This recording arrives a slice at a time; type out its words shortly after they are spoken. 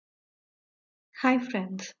Hi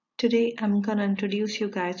friends, today I'm gonna introduce you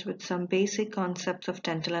guys with some basic concepts of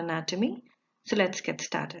dental anatomy. So let's get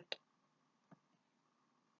started.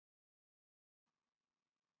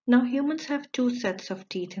 Now humans have two sets of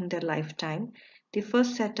teeth in their lifetime. The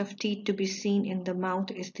first set of teeth to be seen in the mouth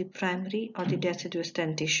is the primary or the deciduous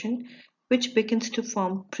dentition, which begins to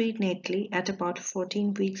form prenatally at about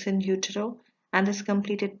 14 weeks in utero and is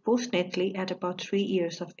completed postnatally at about 3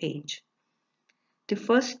 years of age. The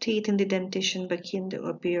first teeth in the dentition begin to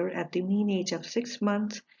appear at the mean age of 6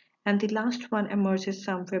 months, and the last one emerges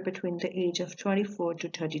somewhere between the age of 24 to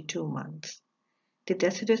 32 months. The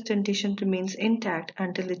deciduous dentition remains intact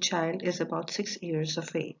until the child is about 6 years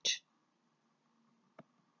of age.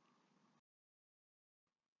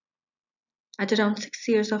 At around 6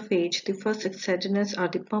 years of age, the first exogenous or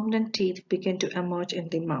the permanent teeth begin to emerge in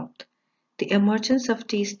the mouth. The emergence of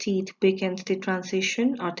these teeth begins the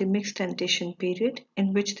transition or the mixed dentition period,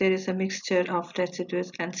 in which there is a mixture of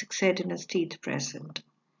deciduous and succedaneous teeth present.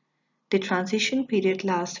 The transition period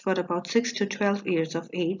lasts for about 6 to 12 years of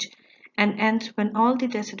age and ends when all the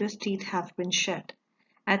deciduous teeth have been shed.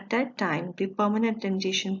 At that time, the permanent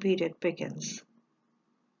dentition period begins.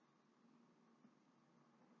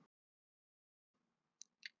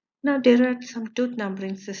 Now, there are some tooth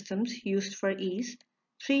numbering systems used for ease.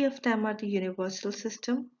 Three of them are the universal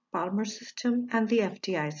system, Palmer system, and the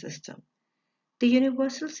FTI system. The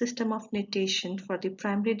universal system of notation for the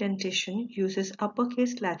primary dentition uses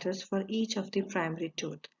uppercase letters for each of the primary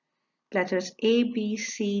tooth. Letters A, B,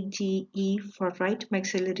 C, D, E for right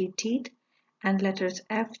maxillary teeth, and letters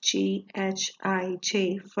F, G, H, I,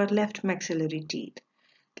 J for left maxillary teeth.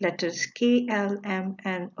 Letters K, L, M,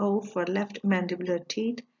 and O for left mandibular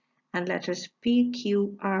teeth, and letters P,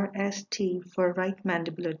 Q, R, S, T for right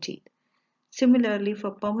mandibular teeth. Similarly,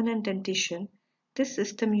 for permanent dentition, this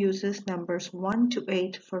system uses numbers 1 to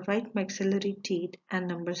 8 for right maxillary teeth and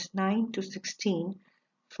numbers 9 to 16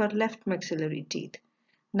 for left maxillary teeth,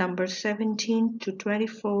 numbers 17 to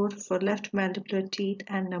 24 for left mandibular teeth,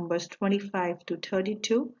 and numbers 25 to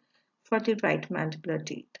 32 for the right mandibular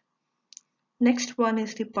teeth. Next one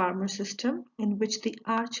is the Palmer system, in which the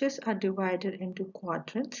arches are divided into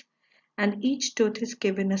quadrants and each tooth is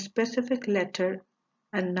given a specific letter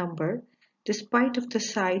and number despite of the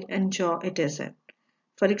side and jaw it is in.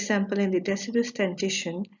 For example, in the deciduous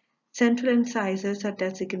dentition, central incisors are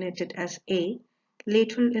designated as A,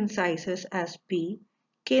 lateral incisors as B,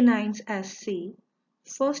 canines as C,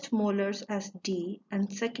 first molars as D,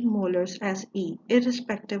 and second molars as E,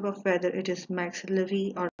 irrespective of whether it is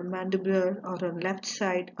maxillary or mandibular or on left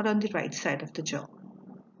side or on the right side of the jaw.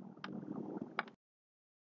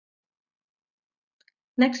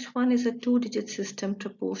 Next one is a two-digit system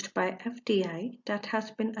proposed by FTI that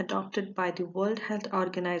has been adopted by the World Health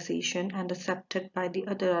Organization and accepted by the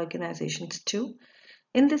other organizations too.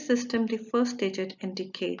 In this system, the first digit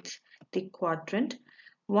indicates the quadrant,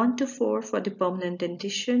 1 to 4 for the permanent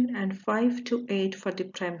dentition and 5 to 8 for the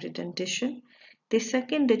primary dentition. The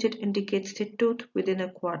second digit indicates the tooth within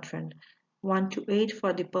a quadrant, 1 to 8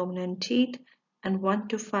 for the permanent teeth and 1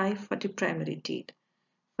 to 5 for the primary teeth.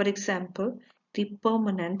 For example, the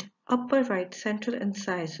permanent upper right central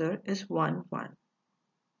incisor is 1, 1.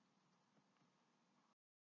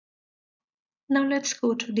 Now let's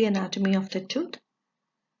go to the anatomy of the tooth.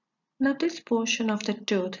 Now this portion of the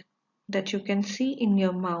tooth that you can see in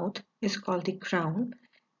your mouth is called the crown,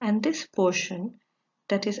 and this portion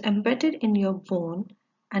that is embedded in your bone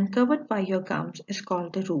and covered by your gums is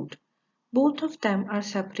called the root. Both of them are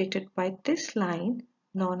separated by this line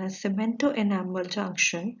known as cemento-enamel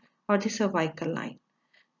junction or the cervical line.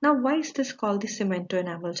 Now, why is this called the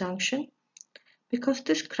cemento-enamel junction? Because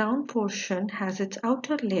this crown portion has its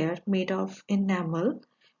outer layer made of enamel,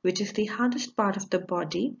 which is the hardest part of the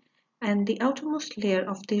body, and the outermost layer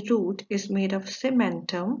of the root is made of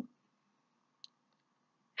cementum.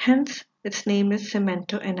 Hence, its name is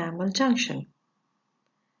cemento-enamel junction.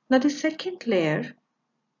 Now, the second layer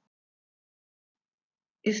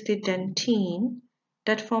is the dentine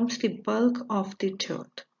that forms the bulk of the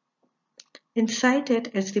tooth. Inside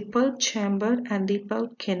it is the pulp chamber and the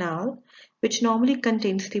pulp canal, which normally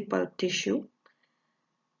contains the pulp tissue.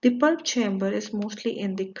 The pulp chamber is mostly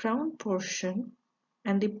in the crown portion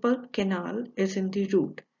and the pulp canal is in the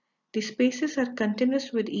root. The spaces are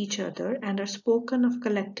continuous with each other and are spoken of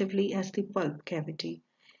collectively as the pulp cavity.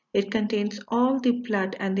 It contains all the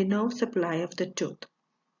blood and the nerve supply of the tooth.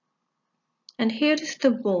 And here is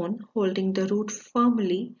the bone holding the root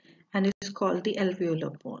firmly and is called the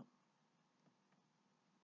alveolar bone.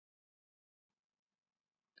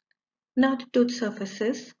 Now the tooth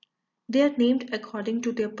surfaces, they are named according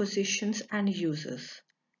to their positions and uses.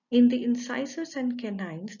 In the incisors and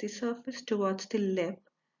canines, the surface towards the lip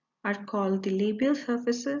are called the labial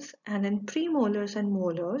surfaces, and in premolars and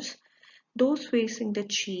molars, those facing the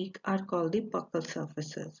cheek are called the buccal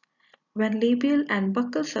surfaces. When labial and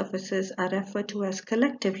buccal surfaces are referred to as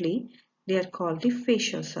collectively, they are called the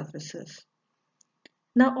facial surfaces.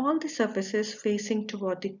 Now all the surfaces facing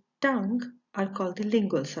toward the tongue are called the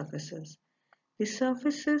lingual surfaces. The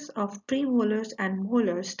surfaces of premolars and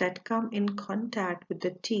molars that come in contact with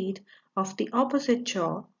the teeth of the opposite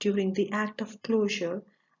jaw during the act of closure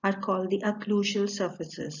are called the occlusal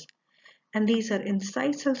surfaces, and these are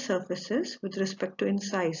incisal surfaces with respect to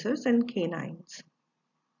incisors and canines.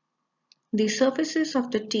 The surfaces of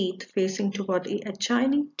the teeth facing toward the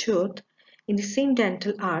adjoining tooth in the same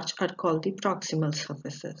dental arch are called the proximal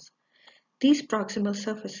surfaces. These proximal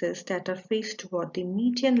surfaces that are faced toward the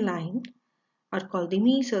median line are called the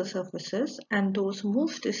mesial surfaces, and those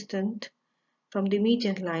most distant from the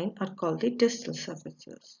median line are called the distal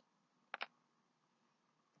surfaces.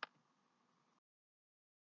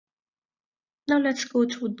 Now let's go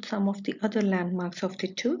through some of the other landmarks of the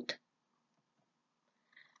tooth.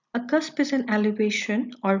 A cusp is an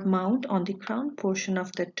elevation or mound on the crown portion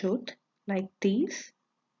of the tooth, like these.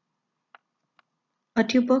 A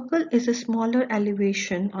tubercle is a smaller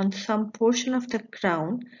elevation on some portion of the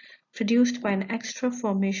crown produced by an extra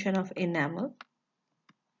formation of enamel.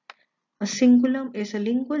 A cingulum is a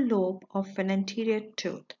lingual lobe of an anterior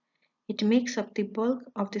tooth. It makes up the bulk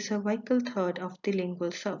of the cervical third of the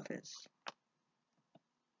lingual surface.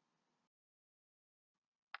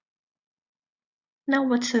 Now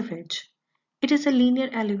what's a ridge? It is a linear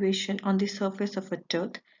elevation on the surface of a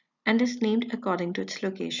tooth and is named according to its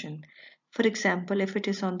location. For example, if it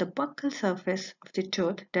is on the buccal surface of the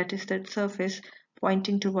tooth, that is the surface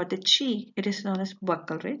pointing toward the cheek, it is known as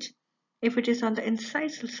buccal ridge. If it is on the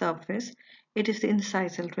incisal surface, it is the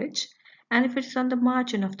incisal ridge. And if it is on the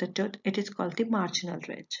margin of the tooth, it is called the marginal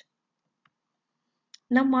ridge.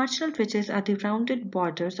 Now marginal ridges are the rounded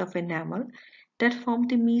borders of enamel that form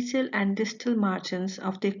the mesial and distal margins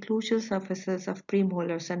of the occlusal surfaces of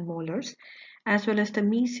premolars and molars, as well as the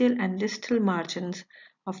mesial and distal margins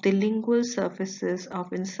of the lingual surfaces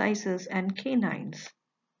of incisors and canines.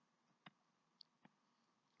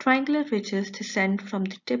 Triangular ridges descend from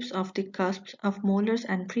the tips of the cusps of molars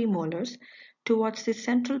and premolars towards the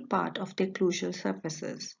central part of the occlusal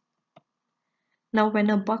surfaces. Now when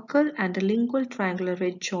a buccal and a lingual triangular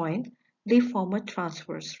ridge join, they form a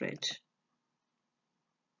transverse ridge.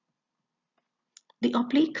 The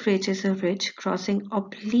oblique ridge is a ridge crossing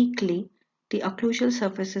obliquely the occlusal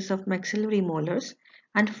surfaces of maxillary molars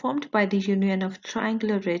and formed by the union of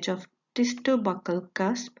triangular ridge of distobuccal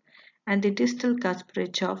cusp and the distal cusp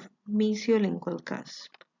ridge of mesiolingual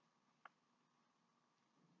cusp.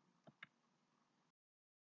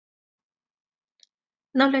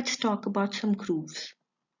 Now let's talk about some grooves.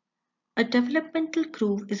 A developmental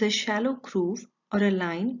groove is a shallow groove or a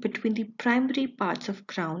line between the primary parts of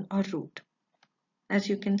crown or root. As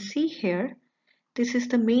you can see here, this is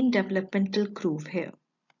the main developmental groove here.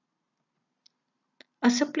 A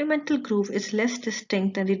supplemental groove is less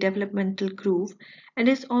distinct than the developmental groove and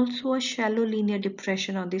is also a shallow linear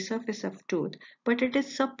depression on the surface of tooth, but it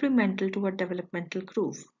is supplemental to a developmental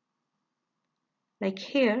groove. Like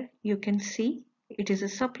here, you can see it is a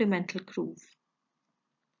supplemental groove.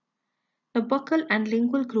 The buccal and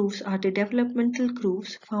lingual grooves are the developmental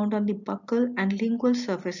grooves found on the buccal and lingual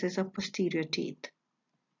surfaces of posterior teeth.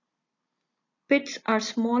 Pits are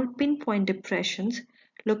small pinpoint depressions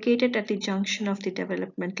located at the junction of the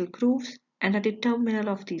developmental grooves and at the terminal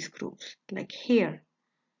of these grooves, like here,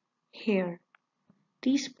 here.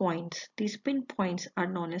 These pinpoints are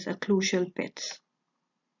known as occlusal pits.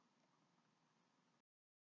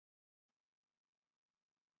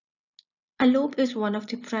 A lobe is one of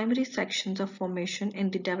the primary sections of formation in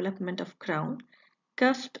the development of crown.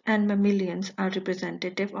 Cusps and mammalians are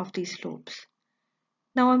representative of these lobes.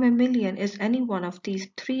 Now a mammalian is any one of these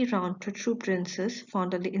three round protuberances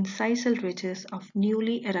found on the incisal ridges of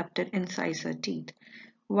newly erupted incisor teeth.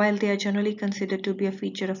 While they are generally considered to be a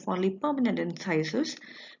feature of only permanent incisors,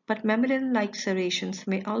 but mammalian-like serrations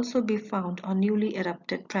may also be found on newly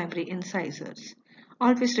erupted primary incisors.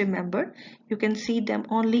 Always remember, you can see them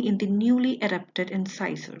only in the newly erupted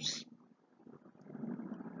incisors.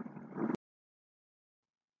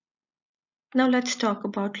 Now let's talk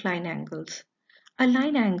about line angles. A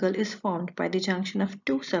line angle is formed by the junction of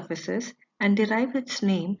two surfaces and derives its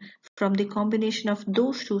name from the combination of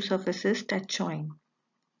those two surfaces that join.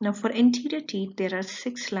 Now for anterior teeth, there are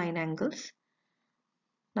 6 line angles.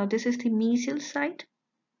 Now this is the mesial side,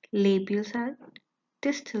 labial side,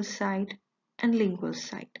 distal side, and lingual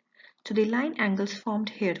side. So the line angles formed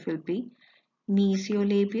here will be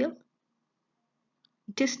mesiolabial,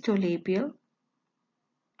 distolabial,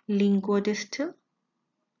 linguodistal,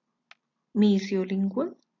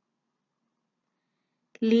 mesiolingual,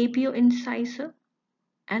 labioincisal,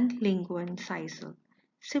 and linguoincisal.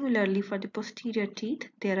 Similarly, for the posterior teeth,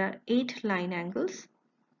 there are 8 line angles: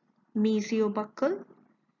 mesiobuccal,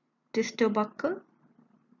 distobuccal,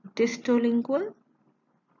 distolingual,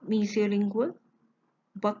 mesiolingual,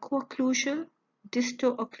 bucco-occlusal,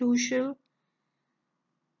 disto-occlusal,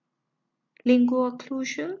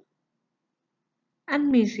 linguo-occlusal,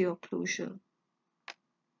 and mesio-occlusal.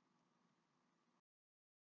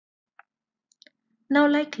 Now,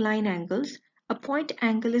 like line angles, a point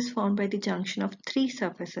angle is formed by the junction of 3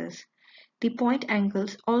 surfaces. The point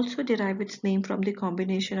angles also derive its name from the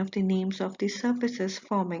combination of the names of the surfaces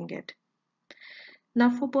forming it. Now,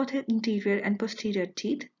 for both anterior and posterior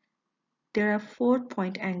teeth, there are 4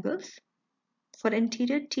 point angles. For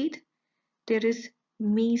anterior teeth, there is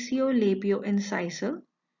mesiolabioincisal,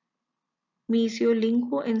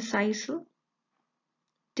 mesiolinguoincisal,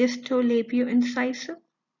 distolabioincisal,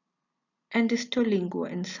 and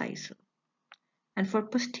distolinguoincisal. And for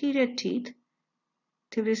posterior teeth,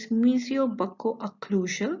 there is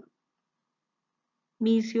mesiobucco-occlusal,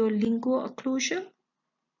 mesiolinguo-occlusal,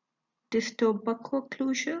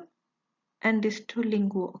 distobucco-occlusal, and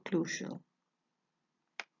distolinguo-occlusal.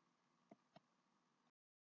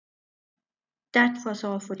 That was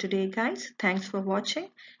all for today, guys. Thanks for watching.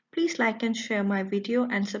 Please like and share my video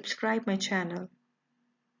and subscribe my channel.